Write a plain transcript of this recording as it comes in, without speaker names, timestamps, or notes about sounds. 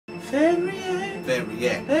Fan react. Fan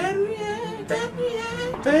react. Fan react. Fan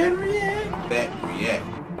react. Fan react. Fan react.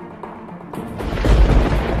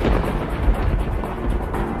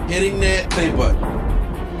 Hitting that play button.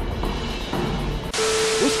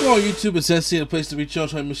 What's going on, YouTube? It's SC, the place to reach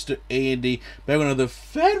out. I'm Mr. A&D. Back with another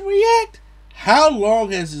Fan React. How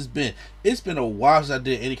long has this been? It's been a while since I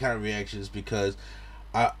did any kind of reactions because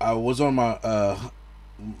I was on my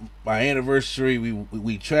my anniversary.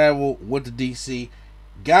 We traveled, went to DC,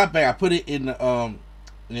 got back. I put it in the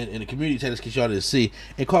community tab in case y'all didn't see,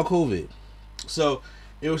 and caught COVID. So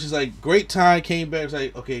it was just like great time. Came back. It was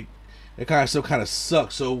like, okay, it still kind of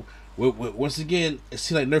sucks. So once again, it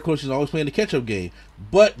seems like Nerdgasm is always playing the catch-up game.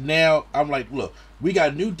 But now I'm like, look, we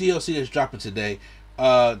got new DLC that's dropping today.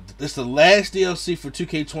 This is the last DLC for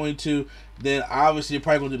 2K22. Then obviously they're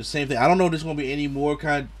probably gonna do the same thing. I don't know if there's gonna be any more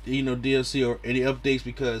kind of, DLC or any updates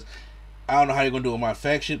because I don't know how you're gonna do it with my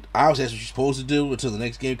faction. Obviously that's what you're supposed to do until the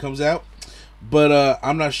next game comes out. But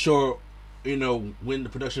I'm not sure, when the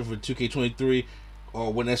production for 2K23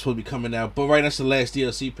 or when that's supposed to be coming out. But right now it's the last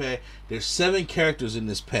DLC pack. There's 7 characters in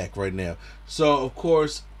this pack right now. So of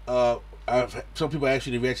course, some people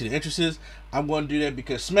actually react to the entrances. I'm going to do that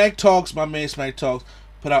because Smack Talks, my man Smack Talks,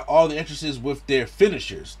 put out all the entrances with their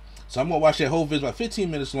finishers. So I'm going to watch that whole video, about 15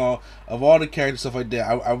 minutes long, of all the characters, stuff like that.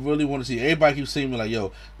 I really want to see. Everybody keeps saying me like,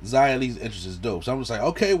 yo, Zaya Lee's entrance is dope. So I'm just like,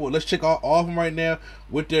 okay, well, let's check all of them right now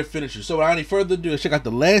with their finishers. So without any further ado, let's check out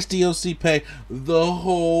the last DLC pack, the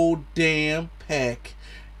whole damn pack,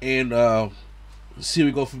 and see where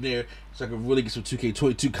we go from there so I can really get some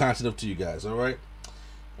 2K22 content up to you guys, all right?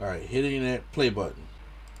 All right, hitting that play button.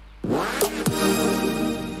 Alright,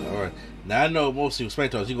 now I know mostly with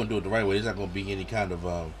Smackdown, you're going to do it the right way. There's not going to be any kind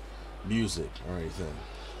of music or anything.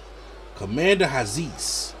 Commander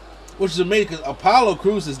Aziz, which is amazing because Apollo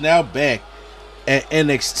Crews is now back at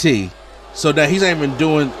NXT. So now he's not even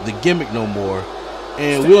doing the gimmick no more.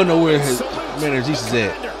 And we don't know where his Commander Aziz is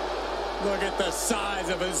at. Look at the size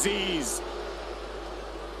of Aziz.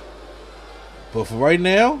 But for right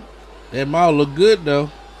now, that model look good though.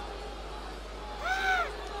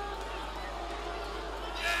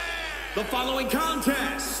 The following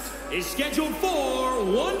contest is scheduled for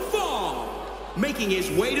one fall. Making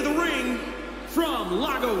his way to the ring from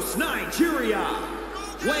Lagos, Nigeria.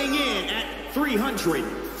 Weighing in at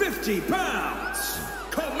 350 pounds,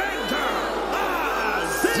 Commander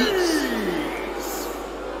Aziz.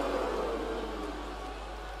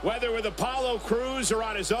 Whether with Apollo Crews or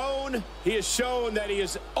on his own, he has shown that he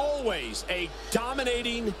is always a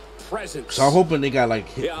dominating presence. So I'm hoping they got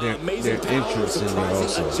like their entrance in there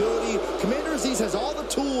also. Agility. Commander Aziz has all the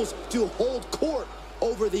tools to hold court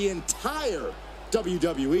over the entire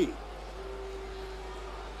WWE.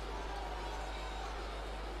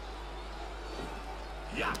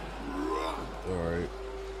 Yeah. All right.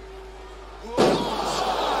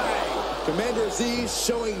 Commander Aziz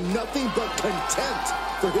showing nothing but contempt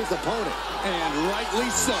for his opponent. And rightly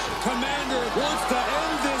so. Commander wants to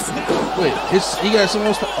end this now. Wait, he got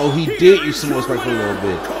Samoa Spike. Oh, he did use Samoa Spike for a little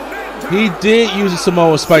bit. He did use a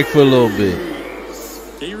Samoa Spike for a little bit.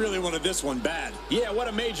 He really wanted this one bad. Yeah, what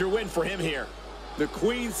a major win for him here. The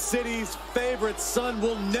Queen City's favorite son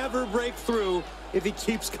will never break through if he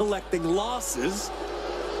keeps collecting losses.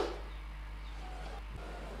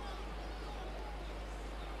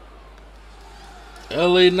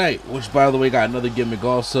 LA Knight, which by the way got another gimmick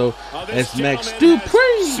also. That's Max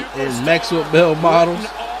Dupree and Maxwell Bell models.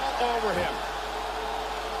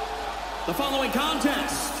 The following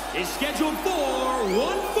contest is scheduled for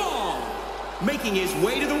one fall. Making his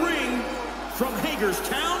way to the ring from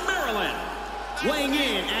Hagerstown, Maryland. Weighing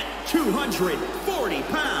in at 240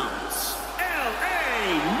 pounds,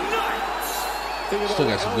 LA Knight. Still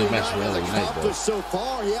got some good matches with LA Knight though. So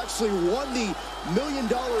far, he actually won the $1 Million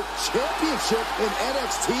Championship in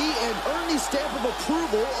NXT and earned the stamp of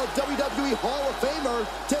approval of WWE Hall of Famer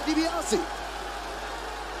Ted DiBiase.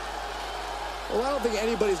 Well, I don't think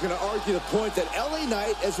anybody's going to argue the point that LA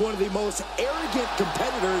Knight is one of the most arrogant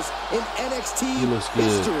competitors in NXT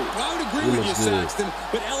history. I would agree with you, Saxton,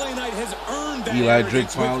 but LA Knight has earned that Eli Drake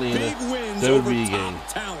arrogance finally with in big wins a over WWE top game.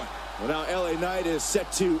 talent. Well, now LA Knight is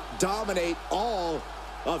set to dominate all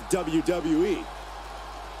of WWE.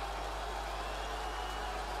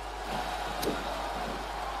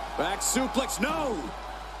 Back suplex, no!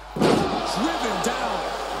 Driven down.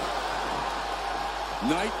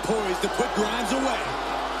 Knight poised to put Grimes away.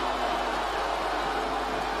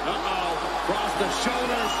 Uh-oh, cross the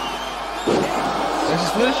shoulders. That's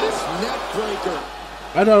his finisher? Neck breaker.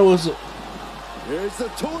 I thought it was. Here's the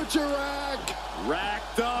torture rack.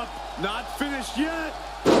 Racked up, not finished yet.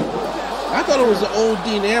 I thought it was the old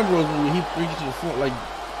Dean Ambrose when he reached to the front, like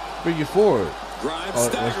Bring it forward. Oh,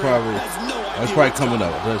 that's probably coming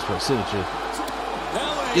up. That's probably signature.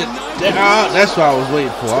 Yeah, that's what I was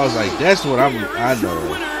waiting for. I was like, that's what I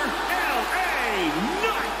know.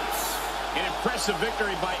 An impressive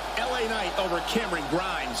victory by LA Knight over Cameron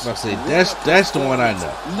Grimes. I say that's the one I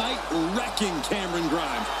know. Knight wrecking Cameron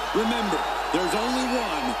Grimes. Remember, there's only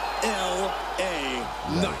one LA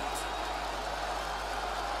Knight.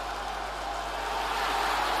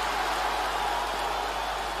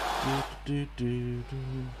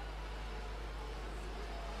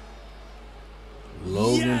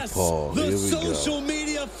 Logan Paul. The Here we social go.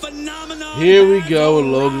 media phenomenon. Here we go with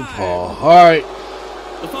Logan Paul. All right.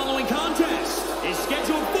 The following contest is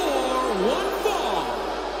scheduled for one fall,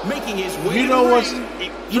 making his way You know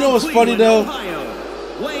what's funny though? Ohio,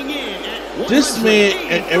 weighing in at This man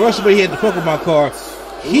at WrestleMania, he had the Pokemon card.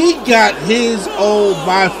 He got his old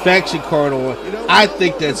My Faction card on. I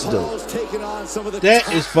think that's dope. That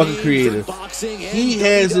is fucking creative. He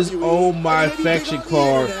has his own My Faction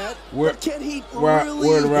card word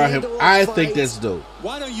around him. I think that's dope.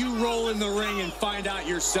 Why don't you roll in the ring and find out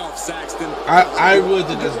yourself, Saxton? I really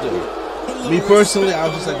think that's dope. Me personally, I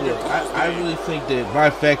was just like, yeah, I really think that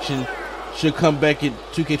My Faction should come back in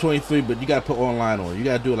 2K23, but you gotta put online on it. You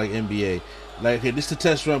gotta do it like NBA. Like, okay, this is the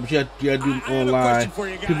test run, but you gotta do it online.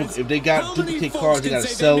 People, if they got duplicate cards, they gotta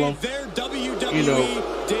sell them. You know,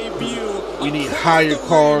 we need higher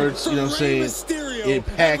cards. You know what I'm saying? In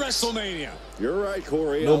packs. You're right,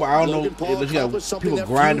 Corey. No, but I don't know if you got people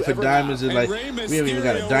grinding for diamonds and like we haven't even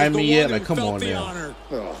got a diamond yet. Like, come on now.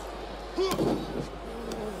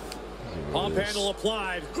 Pump handle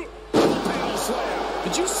applied. Handle slam.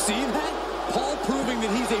 Did you see that? Paul proving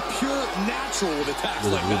that he's a pure natural with attacks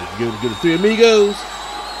like that. Give it 3 amigos.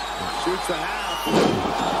 Shoots the half.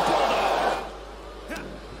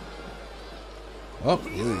 Oh,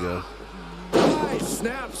 here we go. Nice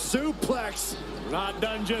snap suplex. Not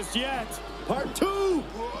done just yet. Part 2.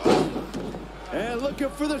 And looking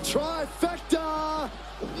for the trifecta.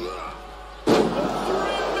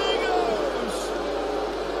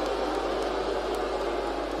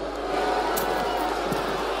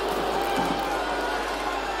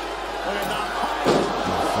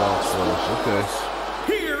 Okay.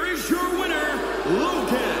 Here is your winner,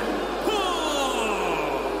 Logan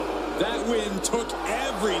Paul. That win took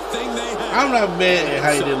everything they had. I'm not mad at how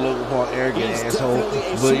you did Logan Paul, arrogant asshole,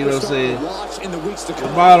 but you know what I'm saying?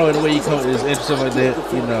 The model and the way you come is interesting like that,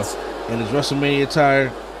 you know. And his WrestleMania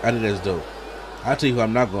attire, I think that's dope. I'll tell you who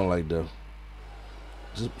I'm not gonna like though.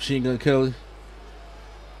 Just Machine Gun Kelly.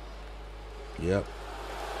 Yep.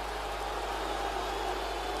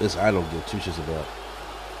 This I don't give two shits about.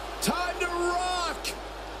 Time to rock!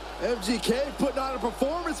 MGK putting on a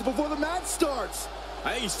performance before the match starts.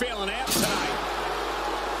 I think he's feeling amped tonight.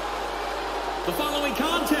 The following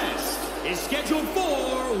contest is scheduled for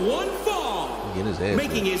one fall,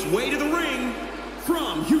 making his way to the ring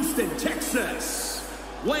from Houston, Texas,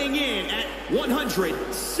 weighing in at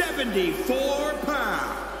 174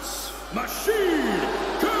 pounds, Machine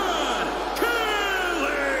Gun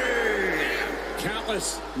Kelly.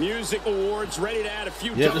 Countless music awards, ready to add a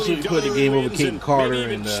few. Yeah, this week we put the game over Keaton Carter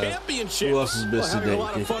and championships. who else has been today?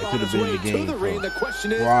 It could have been the game. The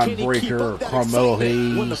question is, Ron can he keep Breaker, up that Carmelo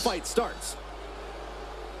excitement when the Hayes. fight starts?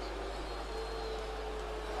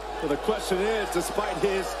 Well, the question is, despite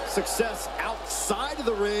his success outside of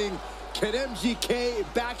the ring, can MGK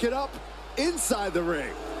back it up inside the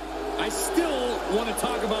ring? I still want to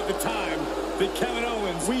talk about the time that Kevin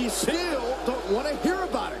Owens... We still don't want to hear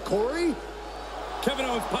about it, Corey. Kevin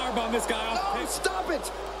Owens powerbombed this guy off. No, stop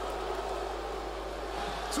it!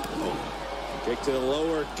 Kick to the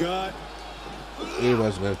lower gut.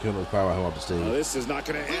 Everybody's going to kill his power off the stage. This is not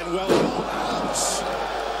going to end well at all. Ouch.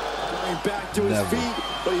 Going back to his feet,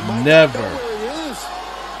 but he might Never. not know where he is.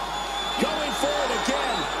 Going for it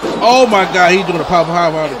again. Oh my God, he's doing a power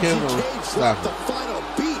on the camera. Stop The it. final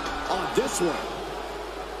beat on this one.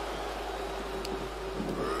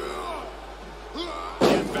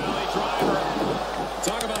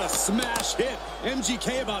 Talk about a smash hit.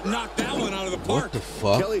 MGK about knocked that one out of the park. What the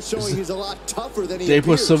fuck? Kelly's showing he's a lot tougher than he They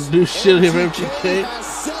put appears. some new shit in MGK. has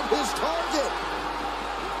set his target.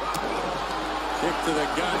 Kick to the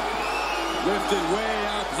gut. Lifted way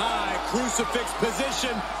up high. Crucifix position.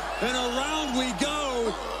 And around we go.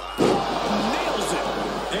 Nails it.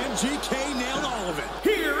 MGK nailed all of it.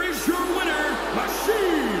 Here is your winner,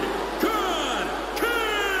 Machine Gun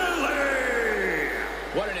Kelly.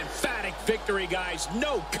 What an emphatic victory, guys.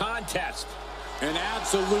 No contest. An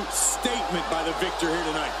absolute statement by the victor here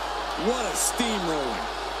tonight. What a steamrolling.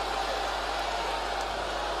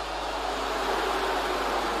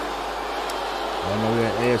 I know we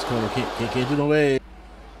got ass coming. Can't do no ass.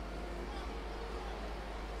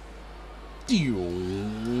 Here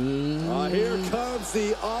comes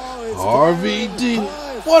the RVD.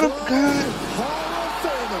 What a guy.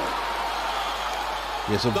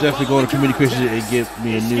 Yes, I'm definitely going to Communication and get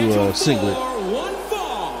me a new singlet. One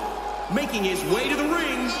fall, making his way to the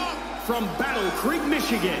ring from Battle Creek,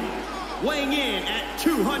 Michigan, weighing in at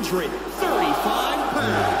 235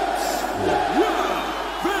 pounds.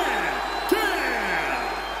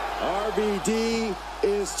 RVD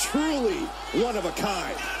is truly one of a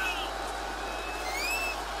kind.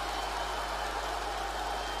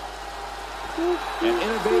 An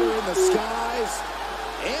innovator in the skies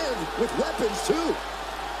and with weapons too.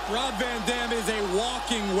 Rob Van Dam is a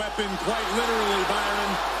walking weapon, quite literally,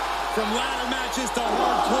 Byron. From ladder matches to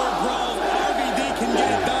hardcore brawls, RVD can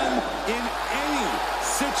get it done in any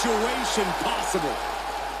situation possible.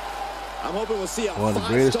 I'm hoping we'll see a one of the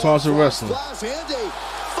greatest taunts in wrestling. And a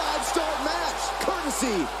 5-star match,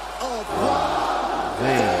 courtesy of Rob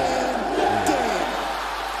Van Dam.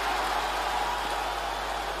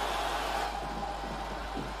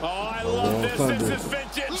 Oh, I love this. This is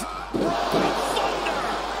vintage.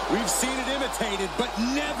 We've seen it imitated, but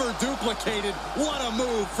never duplicated. What a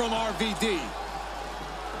move from RVD.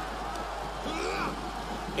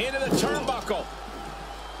 Into the turnbuckle.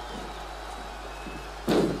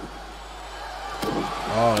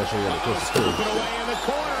 Oh, that's where you got to push the Scooping away in the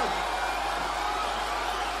corner.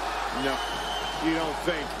 No, you don't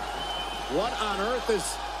think. What on earth is...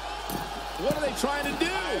 What are they trying to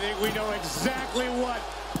do? I think we know exactly what.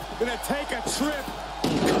 Gonna take a trip.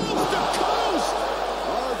 Coast to coast.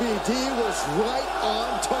 RVD was right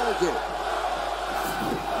on target.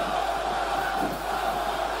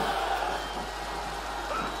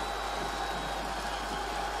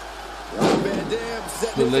 Rob Van Dam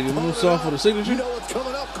setting his legged moonsault for the signature. You know what's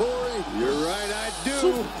coming up, Corey. You're right, I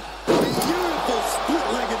do. Beautiful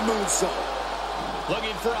split-legged moonsault.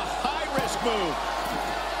 Looking for a high-risk move.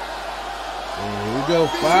 And here we go,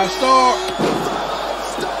 5-star.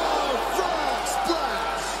 5-star frog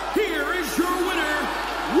splash. Here is your winner,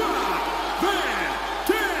 Rob Van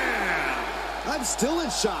Dam. I'm still in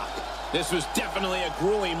shock. This was definitely a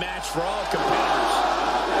grueling match for all competitors.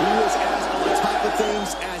 He was as on top of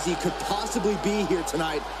things as he could possibly be here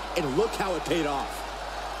tonight, and look how it paid off.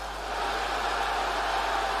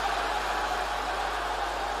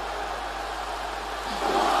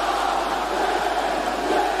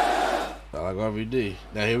 I like RVD.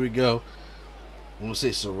 Now here we go. I'm gonna say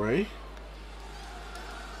Saray.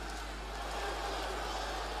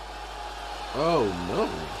 Oh no.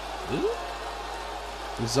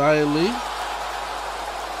 Is it? Zia Lee.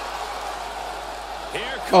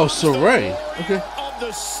 Here Oh, comes Saray. the Okay. Warrior of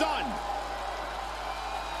the Sun.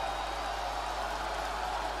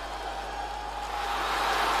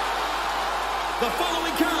 The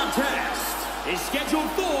following contest is scheduled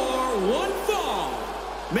for one fall,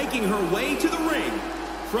 making her way to the ring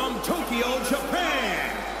from Tokyo, Japan,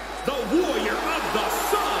 the Warrior of the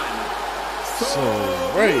Sun,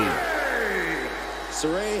 Saray.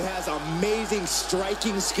 Saray has amazing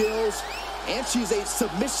striking skills, and she's a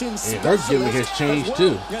submission And specialist. her gimmick has changed as well.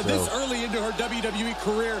 too. Yeah, So. this early into her WWE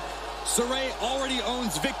career, Saray already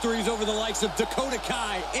owns victories over the likes of Dakota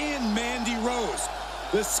Kai and Mandy Rose.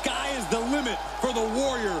 The sky is the limit for the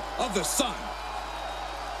Warrior of the Sun.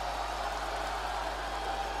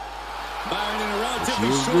 Byron, in a relatively She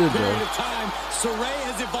was short good, period though. of time, Saray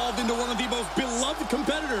has evolved into one of the most beloved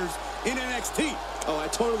competitors in NXT. Oh, I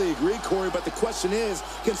totally agree, Corey, but the question is,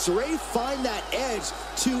 can Saray find that edge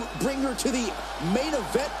to bring her to the main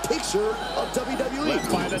event picture of WWE?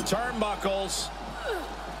 Led by the turnbuckles.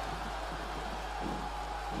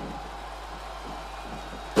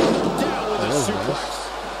 Down with a suplex.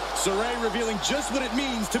 Saray revealing just what it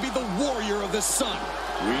means to be the Warrior of the Sun.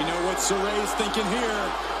 We know what Saray's thinking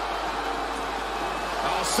here.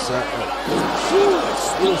 Oh,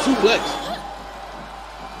 Saray Little suplex.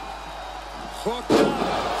 Hooked up.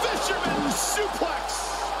 Fisherman suplex.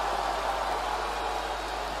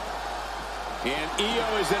 And Io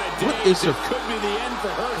is in a What daze. is her- It could be the end for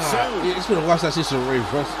her soon. Yeah, it's been a while since I see Saray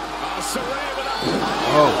first. Saray with a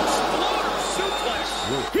Oh. suplex.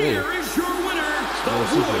 Here is your winner, the Oh,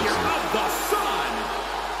 Warrior suplex. of the Sun,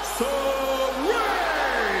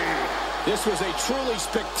 Saray. This was a truly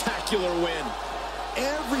spectacular win.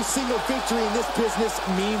 Every single victory in this business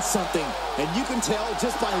means something, and you can tell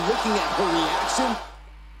just by looking at her reaction.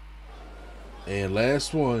 And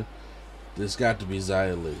last one, this got to be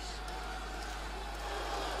Zia Lee.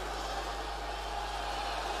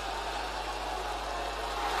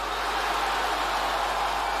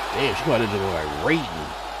 Damn, she got into like rating.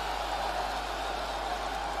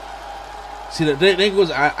 See, the thing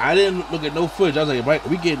was, I didn't look at no footage. I was like, right, are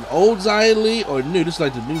we getting old Xia Li or new? This is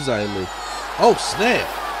like the new Xia Li. Oh, snap.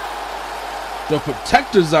 The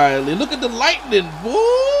Protector Xia Li. Look at the lightning,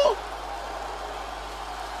 boy.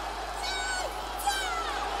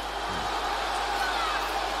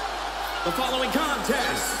 The following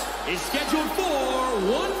contest is scheduled for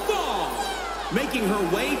one fall. Making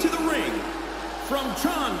her way to the ring from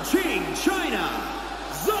Chongqing, China,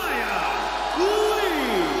 Xia Li.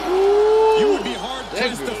 You would be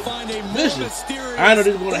hard-pressed to find a more mysterious, I know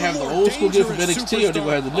they're going to have the old school gear from NXT or they're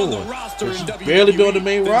going to have the new one. But she's barely been on the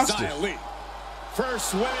main roster.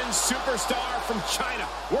 First women's superstar from China.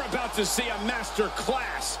 We're about to see a master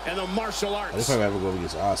class in the martial arts. They probably have to go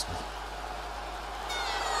against Oscar.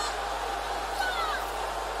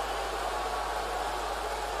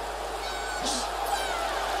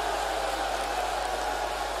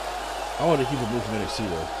 I want to keep a move from NXT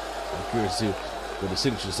though. I'm curious to see what the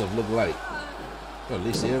signature stuff look like. Oh,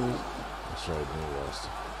 Lacey Evans. That's right, main roster.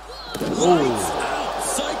 Oh!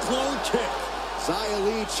 Cyclone kick. Xia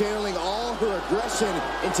Li channeling all her aggression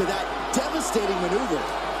into that devastating maneuver.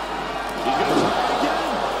 He's going to try again.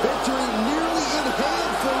 Victory nearly in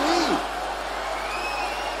hand for Li.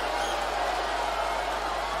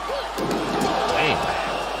 Damn.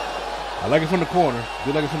 I like it from the corner.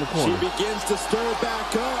 Do like it from the corner. She begins to stir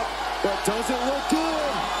back up, but doesn't look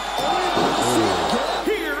good. Oh,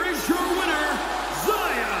 Here is your winner,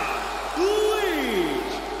 Xia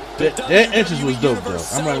Li. That entrance was dope, though.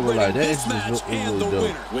 I'm not gonna lie. That entrance was really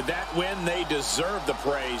dope. With that win, they deserve the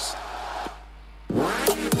praise.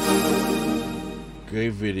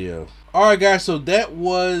 Great video. All right, guys. So that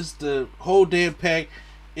was the whole damn pack.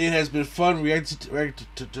 It has been fun reacting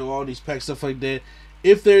to all these packs, stuff like that.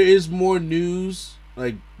 If there is more news,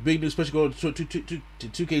 like big news, especially going to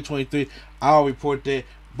 2K23, I'll report that.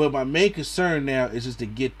 But my main concern now is just to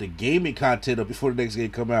get the gaming content up before the next game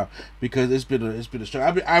come out, because it's been a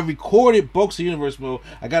struggle. I recorded Box of Universe mode.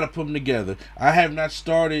 I gotta put them together. I have not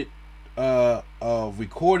started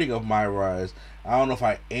recording of My Rise. I don't know if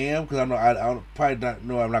I am, because I probably not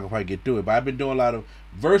know I'm not gonna probably get through it. But I've been doing a lot of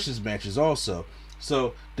versus matches also.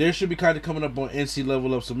 So there should be kind of coming up on NC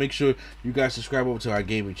Level Up. So make sure you guys subscribe over to our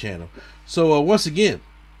gaming channel. So once again,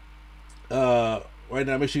 right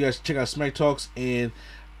now make sure you guys check out Smack Talks, and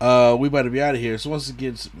we about to be out of here. So once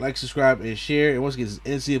again, like, subscribe, and share. And once again,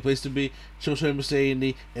 this is NC, a place to be. Show Mr.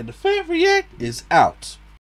 A&D, and the Fan React is out.